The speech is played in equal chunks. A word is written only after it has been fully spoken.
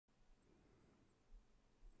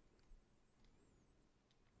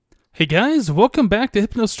Hey guys, welcome back to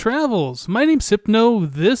Hypno's Travels. My name's Hypno.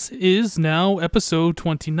 This is now episode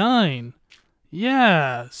 29.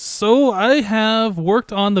 Yeah, so I have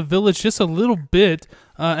worked on the village just a little bit.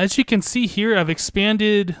 As you can see here, I've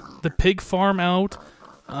expanded the pig farm out.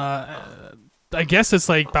 I guess it's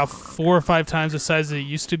like about 4 or 5 times the size that it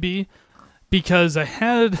used to be. Because I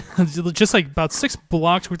had just like about 6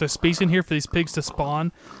 blocks worth of space in here for these pigs to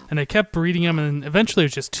spawn. And I kept breeding them, and eventually it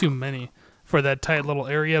was just too many for that tight little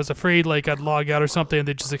area. I was afraid like I'd log out or something and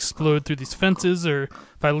they'd just explode through these fences, or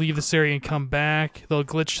if I leave this area and come back, they'll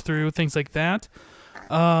glitch through, things like that.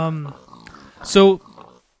 So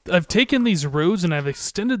I've taken these roads and I've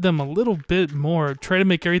extended them a little bit more, try to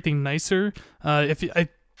make everything nicer.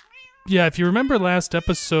 If you remember last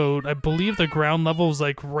episode, I believe the ground level was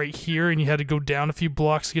like right here and you had to go down a few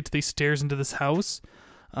blocks to get to these stairs into this house.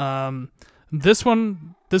 This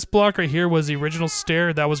block right here was the original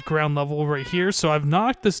stair. That was ground level right here. So I've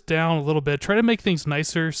knocked this down a little bit, try to make things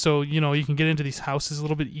nicer so, you know, you can get into these houses a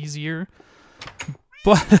little bit easier.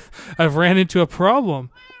 But I've ran into a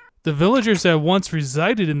problem. The villagers that once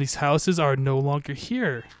resided in these houses are no longer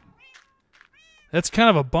here. That's kind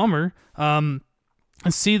of a bummer. I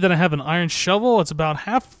see that I have an iron shovel. It's about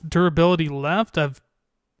half durability left. I've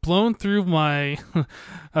blown through my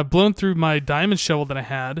diamond shovel that I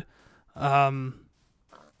had.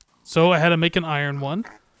 So I had to make an iron one.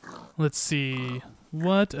 Let's see.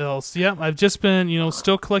 What else? Yeah, I've just been,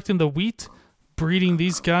 still collecting the wheat, breeding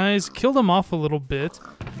these guys, killed them off a little bit.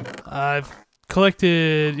 I've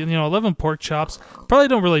collected, 11 pork chops. Probably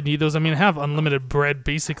don't really need those. I mean, I have unlimited bread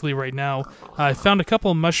basically right now. I found a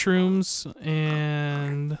couple of mushrooms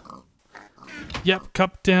and, yep,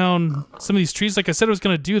 cut down some of these trees like I said I was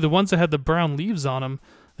going to do. The ones that had the brown leaves on them,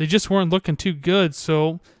 they just weren't looking too good,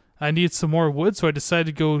 so I needed some more wood, so I decided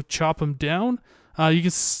to go chop them down. You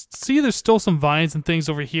can see there's still some vines and things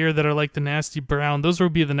over here that are like the nasty brown. Those will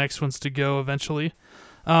be the next ones to go eventually.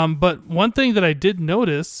 But one thing that I did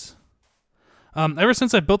notice, ever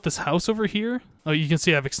since I built this house over here, you can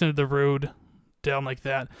see I've extended the road down like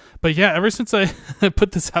that. But yeah, ever since I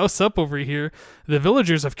put this house up over here, the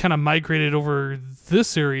villagers have kind of migrated over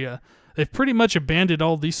this area. They've pretty much abandoned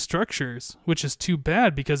all these structures, which is too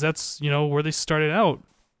bad because that's, where they started out.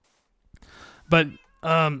 But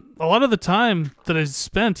a lot of the time that I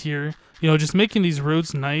spent here, just making these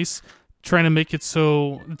roads nice, trying to make it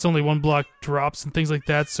so it's only 1 block drops and things like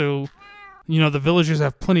that, so, the villagers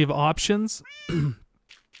have plenty of options.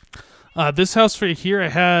 This house right here, I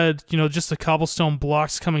had, just the cobblestone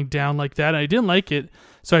blocks coming down like that, and I didn't like it,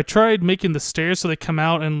 so I tried making the stairs so they come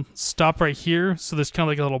out and stop right here, so there's kind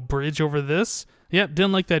of like a little bridge over this. Yep,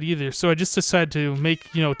 didn't like that either, so I just decided to make,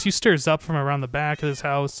 2 stairs up from around the back of this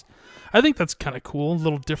house. I think that's kind of cool, a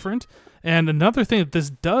little different. And another thing that this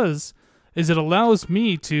does is it allows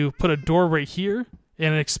me to put a door right here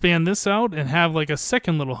and expand this out and have like a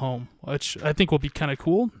second little home, which I think will be kind of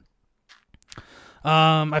cool.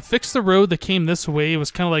 I fixed the road that came this way. It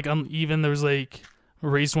was kind of like uneven. There was like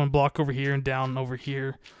raised 1 block over here and down over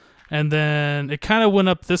here. And then it kind of went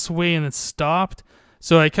up this way and it stopped.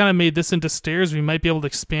 So I kind of made this into stairs. We might be able to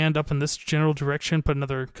expand up in this general direction, put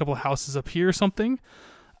another couple of houses up here or something.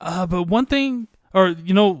 But one thing, or,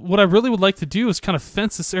 what I really would like to do is kind of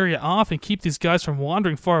fence this area off and keep these guys from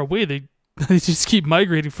wandering far away. They just keep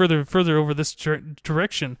migrating further and further over this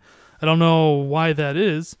direction. I don't know why that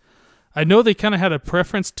is. I know they kind of had a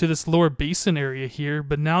preference to this lower basin area here,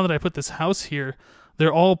 but now that I put this house here,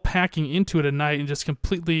 they're all packing into it at night and just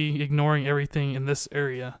completely ignoring everything in this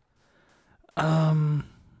area. Yeah,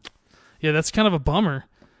 that's kind of a bummer.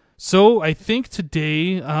 So I think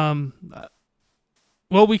today,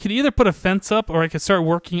 well, we could either put a fence up or I could start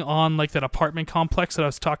working on like that apartment complex that I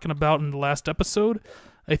was talking about in the last episode.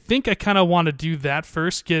 I think I kind of want to do that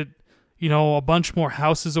first, get, a bunch more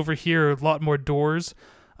houses over here, a lot more doors.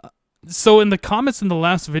 So in the comments in the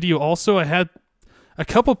last video also, I had a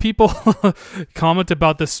couple people comment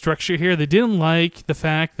about this structure here. They didn't like the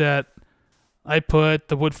fact that I put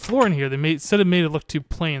the wood floor in here. They said it made it look too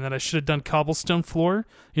plain, that I should have done cobblestone floor.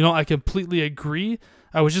 I completely agree.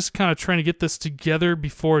 I was just kind of trying to get this together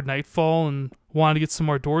before nightfall and wanted to get some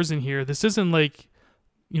more doors in here. This isn't like,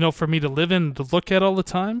 for me to live in, to look at all the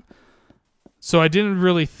time. So I didn't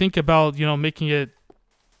really think about, making it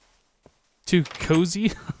too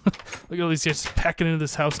cozy. Look at all these guys just packing into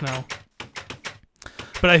this house now.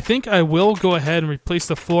 But I think I will go ahead and replace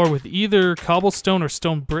the floor with either cobblestone or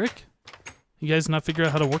stone brick. You guys not figure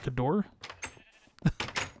out how to work a door?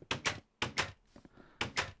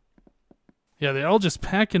 Yeah, they all just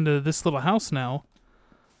pack into this little house now.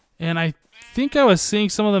 And I think I was seeing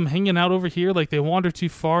some of them hanging out over here, like they wander too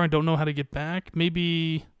far and don't know how to get back.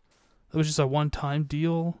 Maybe That was just a one-time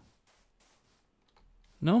deal.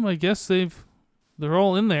 No, I guess they're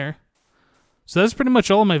all in there. So that's pretty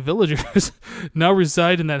much all of my villagers now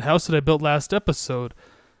reside in that house that I built last episode.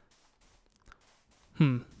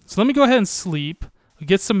 So let me go ahead and sleep,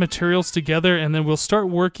 get some materials together, and then we'll start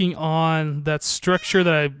working on that structure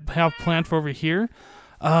that I have planned for over here.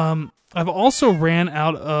 I've also ran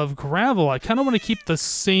out of gravel. I kind of want to keep the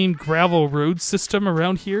same gravel road system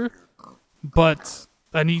around here, but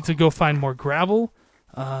I need to go find more gravel.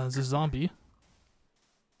 There's a zombie.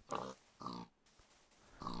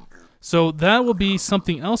 So that will be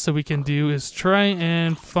something else that we can do, is try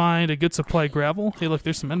and find a good supply of gravel. Hey, look,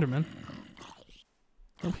 there's some Endermen.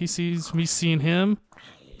 Oh, he sees me seeing him.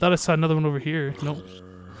 Thought I saw another one over here. Nope.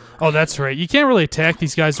 Oh, that's right. You can't really attack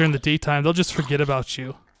these guys during the daytime. They'll just forget about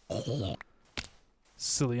you.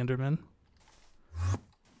 Silly Enderman.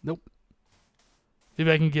 Nope.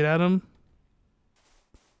 Maybe I can get at them.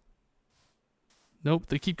 Nope,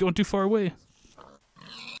 they keep going too far away.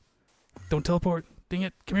 Don't teleport. Dang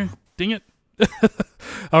it. Come here. Dang it.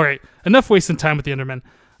 Alright, enough wasting time with the Enderman.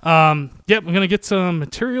 Yep, I'm going to get some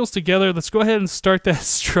materials together. Let's go ahead and start that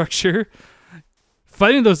structure.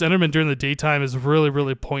 Fighting those Endermen during the daytime is really,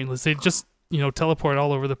 really pointless. They just, teleport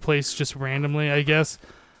all over the place just randomly, I guess.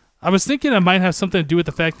 I was thinking it might have something to do with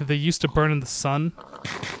the fact that they used to burn in the sun,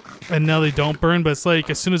 and now they don't burn, but it's like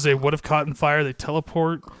as soon as they would have caught in fire, they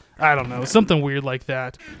teleport. I don't know, something weird like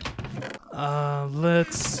that.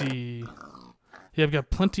 Let's see. Yeah, I've got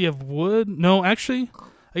plenty of wood. No, actually,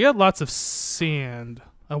 I got lots of sand.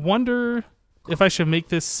 I wonder if I should make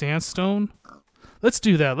this sandstone. Let's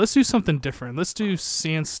do that. Let's do something different. Let's do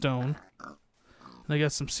sandstone. And I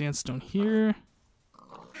got some sandstone here.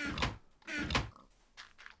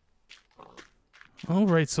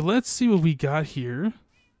 Alright, so let's see what we got here.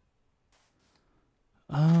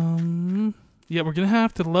 Yeah, we're going to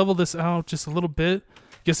have to level this out just a little bit.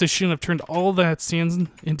 Guess I shouldn't have turned all that sand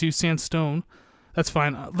into sandstone. That's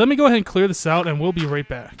fine. Let me go ahead and clear this out, and we'll be right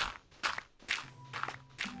back.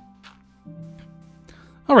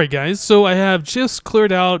 Alright guys, so I have just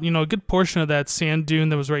cleared out, a good portion of that sand dune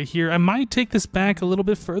that was right here. I might take this back a little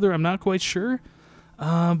bit further, I'm not quite sure.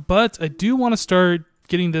 But I do want to start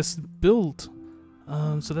getting this built.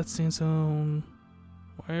 So that's sandstone.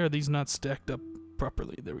 Why are these not stacked up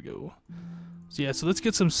properly? There we go. So yeah, so let's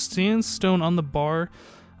get some sandstone on the bar.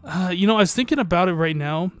 I was thinking about it right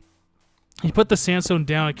now. You put the sandstone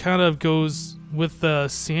down, it kind of goes with the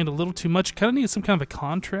sand a little too much. Kind of needs some kind of a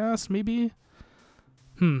contrast, maybe.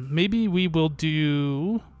 Maybe we will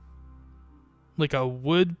do like a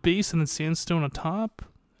wood base and then sandstone on top.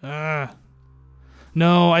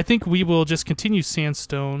 No, I think we will just continue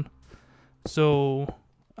sandstone. So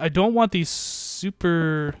I don't want these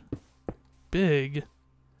super big.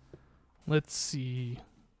 Let's see.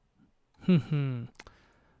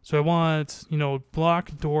 So I want,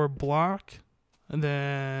 block, door, block, and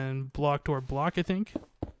then block, door, block, I think.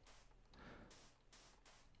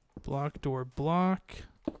 Block, door, block.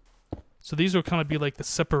 So these will kind of be like the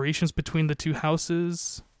separations between the two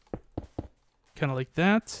houses. Kind of like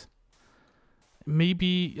that.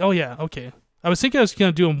 Maybe, oh yeah, okay. I was thinking I was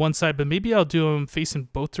going to do them one side, but maybe I'll do them facing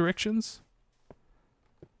both directions.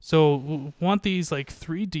 So we'll want these like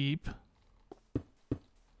 3 deep.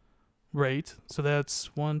 Right, so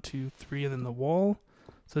that's 1, 2, 3, and then the wall.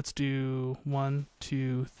 So let's do 1,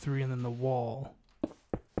 2, 3, and then the wall.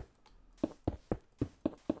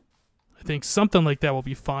 I think something like that will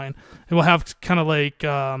be fine. And we'll have kind of like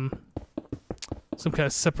some kind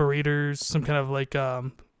of separators, some kind of like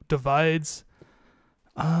divides.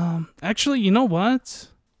 Actually, you know what?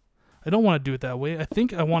 I don't want to do it that way. I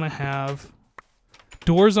think I want to have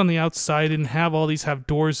doors on the outside and have all these have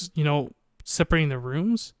doors, separating the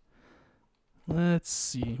rooms. Let's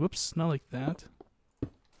see. Whoops, not like that.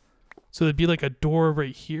 So there'd be like a door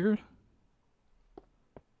right here.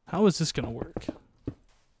 How is this going to work?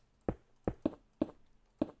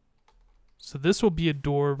 So this will be a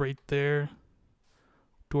door right there.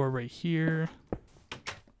 Door right here.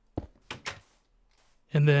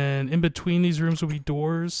 And then in between these rooms will be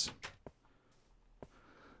doors.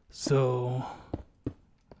 So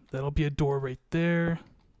that'll be a door right there.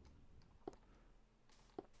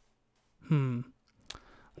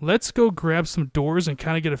 Let's go grab some doors and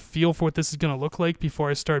kind of get a feel for what this is going to look like before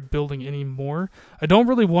I start building any more. I don't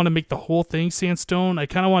really want to make the whole thing sandstone. I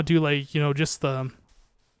kind of want to do like, just the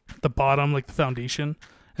bottom, like the foundation.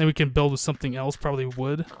 And we can build with something else, probably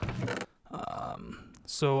wood.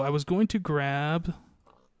 So I was going to grab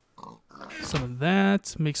some of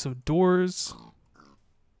that, make some doors.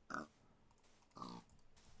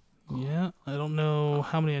 Yeah, I don't know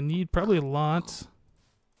how many I need. Probably a lot.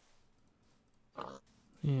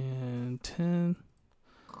 And 10.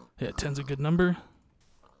 Yeah, 10's a good number.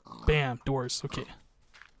 Bam, doors. Okay.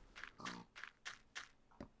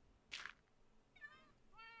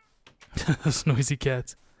 Those noisy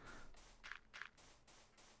cats.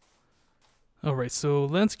 Alright, so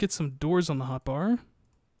let's get some doors on the hotbar.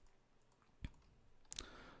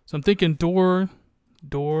 So I'm thinking door.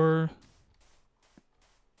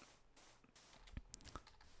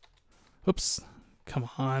 Oops. Come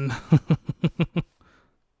on.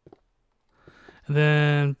 And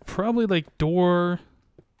then probably like door.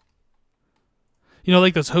 You know,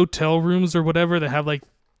 like those hotel rooms or whatever that have like,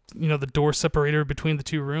 you know, the door separator between the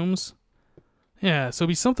two rooms. Yeah, so it'll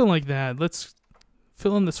be something like that. Let's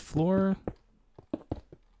fill in this floor.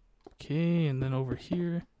 Okay, and then over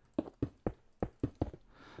here.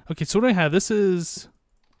 Okay, so what do I have? This is,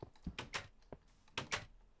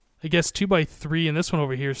 I guess, 2x3, and this one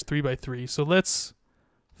over here is 3x3. So let's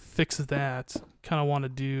fix that. Kind of want to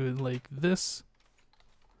do like this.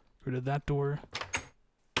 Get rid of that door.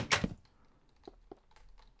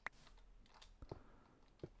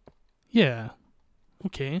 Yeah.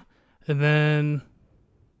 Okay. And then,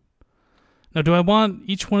 now do I want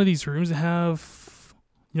each one of these rooms to have,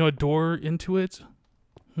 you know, a door into it?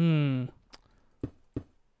 Well,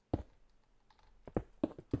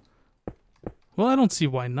 I don't see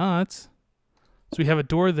why not. So we have a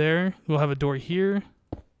door there. We'll have a door here.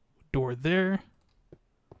 Door there.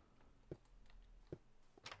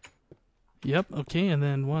 Yep, okay, and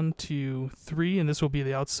then 1, 2, 3, and this will be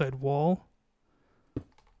the outside wall.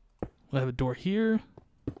 We'll have a door here.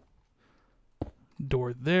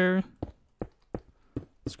 Door there.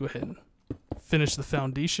 Let's go ahead and finish the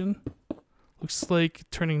foundation. Looks like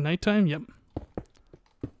turning nighttime. Yep.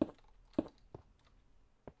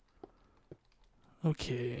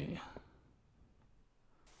 Okay.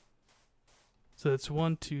 So that's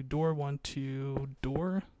 1, 2, door, 1, 2,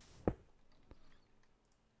 door.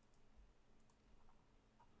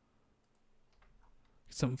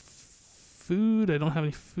 Some food. I don't have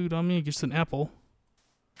any food on me. Just an apple.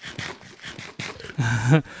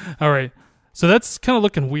 All right. So that's kind of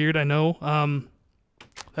looking weird, I know.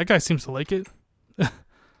 That guy seems to like it.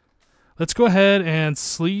 Let's go ahead and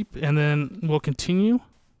sleep, and then we'll continue.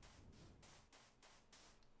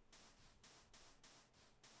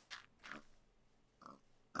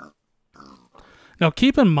 Now,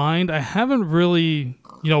 keep in mind, I haven't really,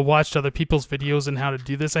 you know, watched other people's videos on how to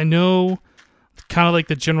do this. I know kind of like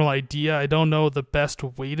the general idea. I don't know the best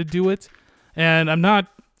way to do it. And I'm not,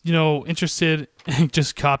 you know, interested in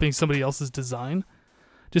just copying somebody else's design.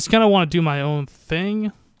 Just kind of want to do my own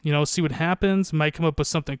thing, you know, see what happens. Might come up with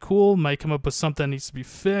something cool. Might come up with something that needs to be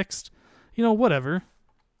fixed. You know, whatever.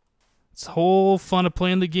 It's the whole fun of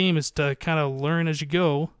playing the game is to kind of learn as you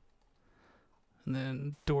go. And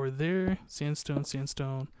then door there, sandstone,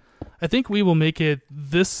 sandstone. I think we will make it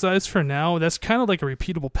this size for now. That's kind of like a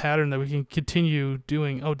repeatable pattern that we can continue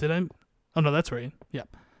doing. Oh, did I? Oh, no, that's right.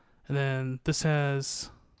 Yep. And then this has,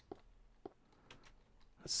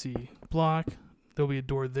 let's see, block. There'll be a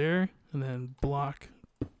door there. And then block,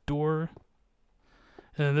 door.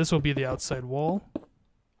 And then this will be the outside wall.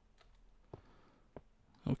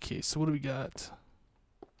 Okay, so what do we got?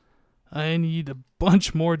 I need a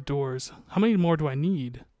bunch more doors. How many more do I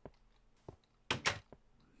need?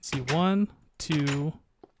 Let's see, 1, 2,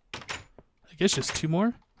 I guess just 2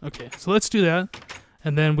 more. Okay, so let's do that.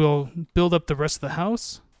 And then we'll build up the rest of the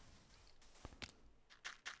house.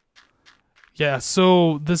 Yeah,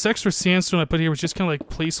 so this extra sandstone I put here was just kind of like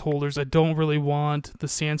placeholders. I don't really want the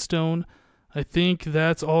sandstone. I think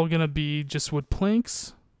that's all going to be just wood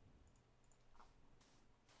planks.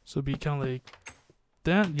 So it'll be kind of like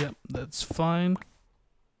that. Yep, that's fine.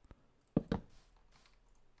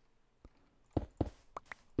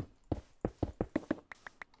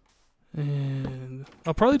 And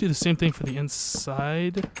I'll probably do the same thing for the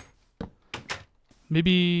inside.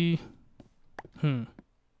 Maybe, yeah,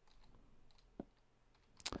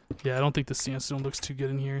 I don't think the sandstone looks too good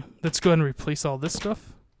in here. Let's go ahead and replace all this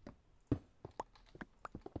stuff.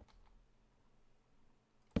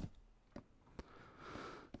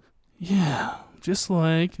 Yeah, just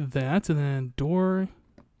like that. And then door.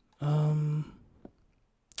 Yeah,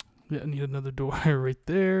 I need another door right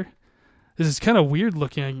there. This is kind of weird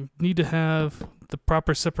looking. I need to have the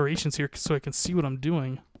proper separations here so I can see what I'm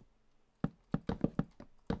doing.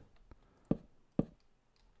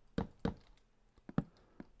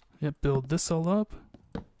 Yep, build this all up.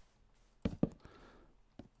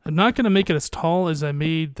 I'm not going to make it as tall as I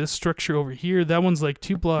made this structure over here. That one's like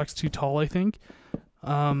 2 blocks too tall, I think.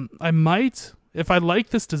 I might, if I like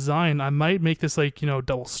this design, I might make this like, you know,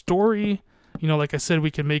 double story. You know, like I said,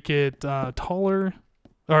 we can make it taller.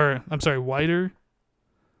 Or, I'm sorry, wider.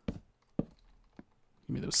 Give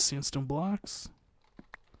me those sandstone blocks.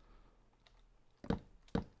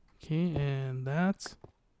 Okay, and that.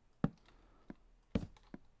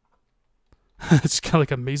 It's kind of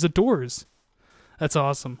like a maze of doors. That's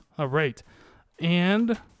awesome. All right.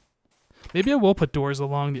 And maybe I will put doors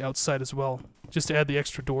along the outside as well, just to add the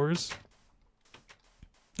extra doors.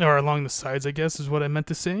 Or along the sides, I guess, is what I meant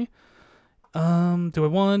to say. Do I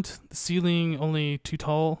want the ceiling only too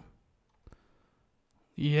tall?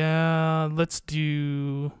 Yeah, let's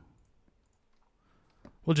do...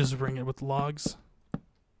 We'll just ring it with logs.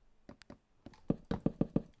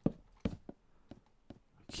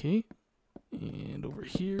 Okay. And over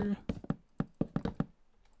here.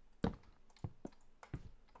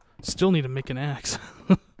 Still need to make an axe.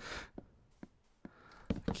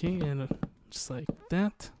 Okay, and just like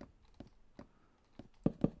that.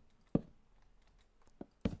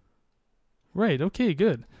 Right, okay,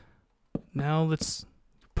 good. Now let's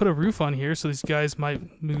put a roof on here so these guys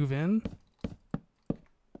might move in.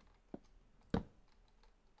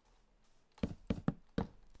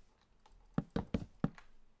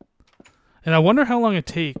 And I wonder how long it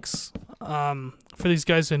takes for these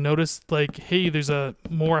guys to notice, like, hey, there's a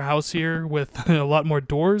more house here with a lot more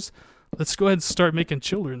doors. Let's go ahead and start making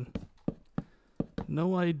children.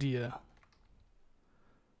 No idea.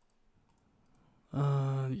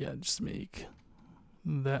 Yeah, just make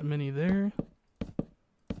that many there.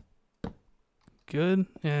 Good.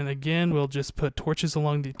 And again, we'll just put torches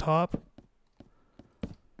along the top.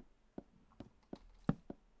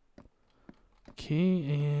 Okay,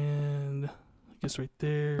 and I guess right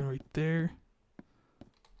there, right there.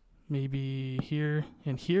 Maybe here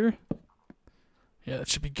and here. Yeah, that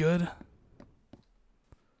should be good.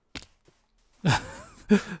 That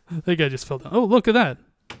guy just fell down. Oh, look at that.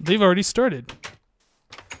 They've already started.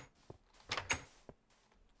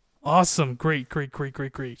 Awesome. Great, great, great,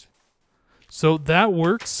 great, great. So that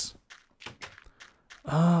works.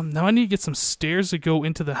 Now I need to get some stairs to go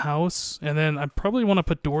into the house, and then I probably want to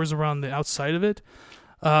put doors around the outside of it.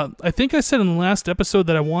 I think I said in the last episode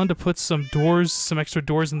that I wanted to put some doors, some extra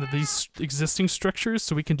doors into these existing structures,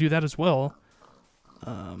 so we can do that as well.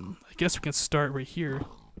 I guess we can start right here.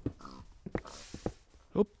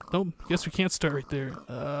 Oh, no, I guess we can't start right there.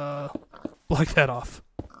 Block that off.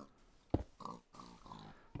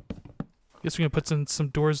 Guess we can put some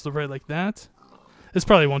doors to the right like that. This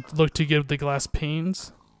probably won't look too good with the glass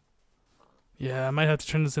panes. Yeah, I might have to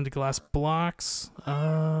turn this into glass blocks.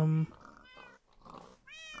 Oh,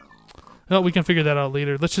 we can figure that out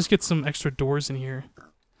later. Let's just get some extra doors in here.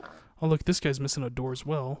 Oh, look, this guy's missing a door as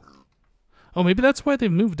well. Oh, maybe that's why they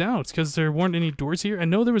moved out. It's because there weren't any doors here. I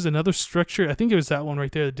know there was another structure. I think it was that one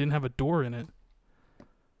right there that didn't have a door in it.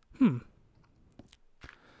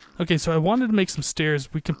 Okay, so I wanted to make some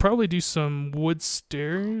stairs. We can probably do some wood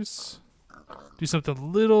stairs. Do something a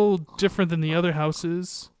little different than the other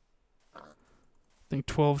houses. I think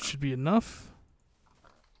 12 should be enough.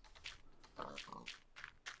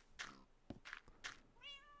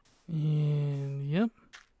 And yep.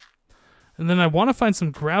 And then I want to find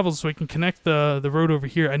some gravel so I can connect the road over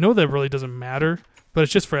here. I know that really doesn't matter, but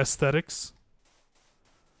it's just for aesthetics.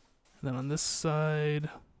 And then on this side,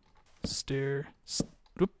 stair,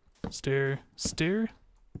 stair, stair.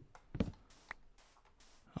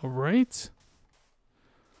 All right.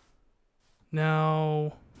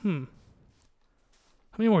 Now, how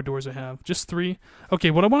many more doors I have? Just 3.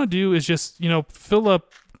 Okay, what I want to do is just, fill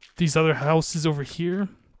up these other houses over here.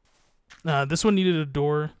 This one needed a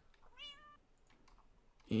door.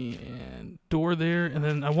 And door there. And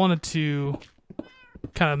then I wanted to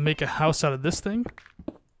kind of make a house out of this thing.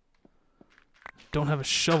 Don't have a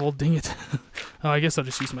shovel, dang it. Oh, I guess I'll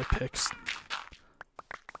just use my picks.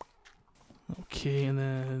 Okay, and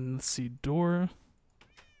then let's see, door.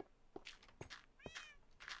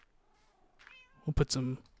 We'll put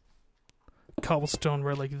some cobblestone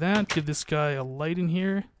right like that. Give this guy a light in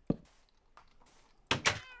here.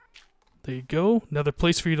 There you go. Another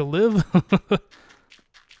place for you to live.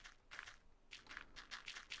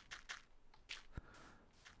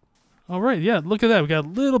 All right, yeah, look at that. We got a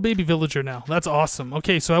little baby villager now. That's awesome.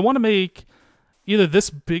 Okay, so I want to make either this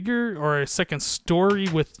bigger or a second story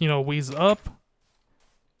with, ways up.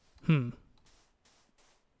 I'm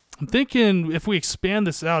thinking if we expand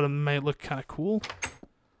this out, it might look kind of cool.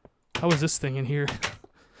 How is this thing in here?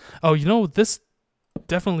 Oh, this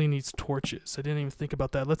definitely needs torches. I didn't even think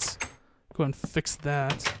about that. Let's go ahead and fix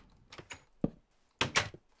that.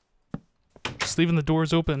 Just leaving the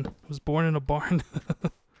doors open. I was born in a barn.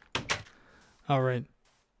 All right.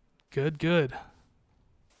 Good, good.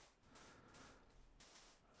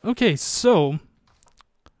 Okay, so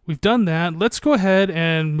we've done that. Let's go ahead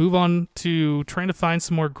and move on to trying to find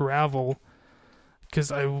some more gravel,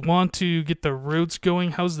 because I want to get the roads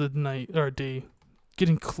going. How's the night or day?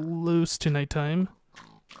 Getting close to nighttime.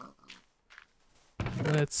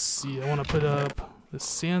 Let's see. I want to put up the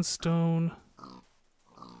sandstone.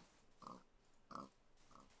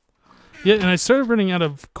 Yeah, and I started running out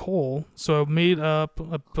of coal, so I made up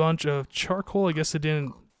a bunch of charcoal. I guess I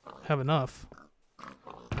didn't have enough.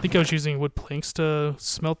 I think I was using wood planks to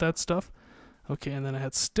smelt that stuff. Okay, and then I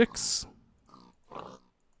had sticks.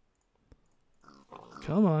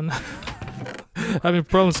 Come on. I'm having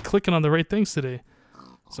problems clicking on the right things today.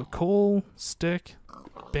 So coal, stick,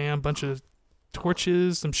 bam, bunch of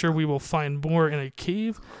torches. I'm sure we will find more in a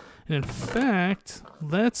cave. And in fact,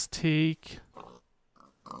 let's take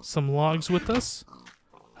some logs with us.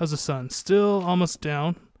 How's the sun? Still almost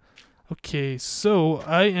down. Okay, so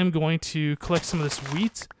I am going to collect some of this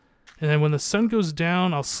wheat, and then when the sun goes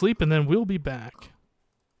down, I'll sleep, and then we'll be back.